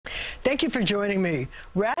Thank you for joining me.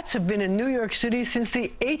 Rats have been in New York City since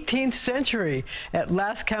the 18th century. At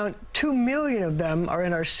last count, 2 million of them are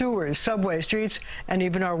in our sewers, subway streets, and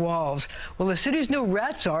even our walls. Will the city's new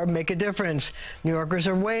rat czar make a difference? New Yorkers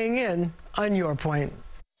are weighing in on your point.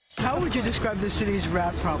 How would you describe the city's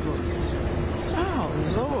rat problem? Oh,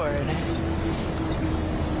 Lord.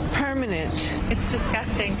 Permanent. It's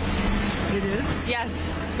disgusting. It is? Yes.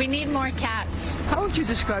 We need more cats. How would you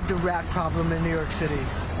describe the rat problem in New York City?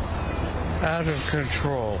 Out of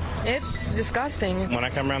control. It's disgusting. When I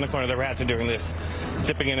come around the corner, the rats are doing this,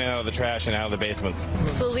 sipping in and out of the trash and out of the basements.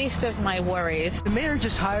 It's the least of my worries. The mayor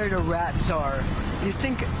just hired a rat czar. Do you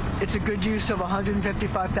think it's a good use of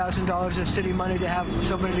 $155,000 of city money to have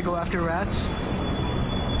somebody to go after rats?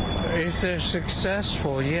 If they're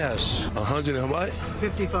successful, yes. 100 and what?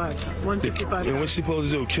 55. 155. And what's she supposed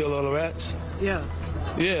to do? Kill all the rats? Yeah.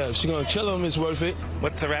 Yeah, if she's gonna kill them, it's worth it.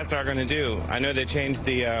 What's the rat czar going to do? I know they changed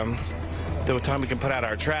the time we can put out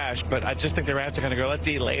our trash, but I just think the rats are going to go, let's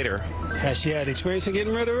eat later. Has she had experience in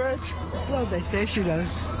getting rid of rats? Well, they say she does.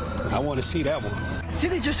 I want to see that one. The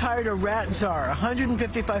city just hired a rat czar,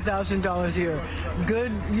 $155,000 a year.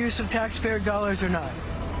 Good use of taxpayer dollars or not?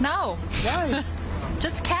 No. Why?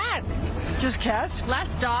 Just cats. Just cats?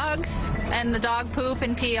 Less dogs and the dog poop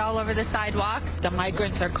and pee all over the sidewalks. The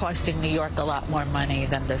migrants are costing New York a lot more money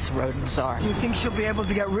than this rodent czar. Do you think she'll be able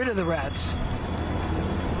to get rid of the rats?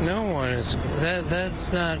 No one is.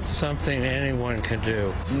 That's not something anyone can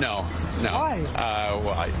do. No.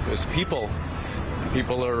 Why? Because people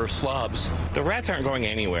are slobs. The rats aren't going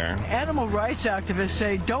anywhere. Animal rights activists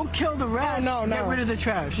say don't kill the rats. No. Get rid of the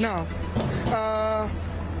trash. No.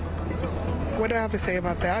 What do I have to say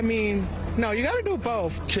about that? I mean, no, you got to do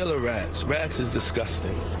both. Killer rats. Rats is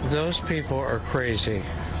disgusting. Those people are crazy.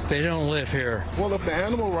 They don't live here. Well, if the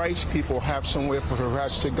animal rights people have somewhere for the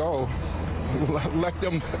rats to go, let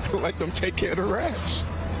them take care of the rats.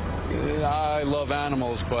 I love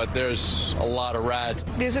animals, but there's a lot of rats.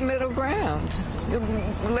 There's a middle ground.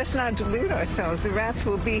 Let's not delude ourselves. The rats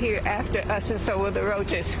will be here after us, and so will the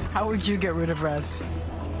roaches. How would you get rid of rats?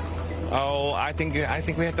 Oh, I think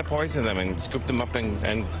we have to poison them and scoop them up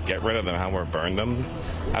and get rid of them. How we burn them?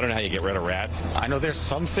 I don't know how you get rid of rats. I know there's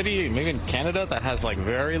some city, maybe in Canada, that has like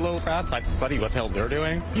very low rats. I've studied what the hell they're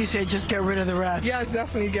doing. You say just get rid of the rats. Yes,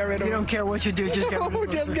 definitely get rid of them. You don't care what you do, just get rid of them.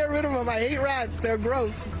 Just get rid of them. I hate rats. They're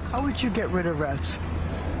gross. How would you get rid of rats?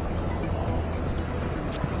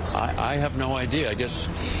 I have no idea. I guess,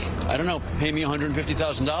 I don't know, pay me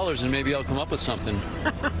 $150,000 and maybe I'll come up with something.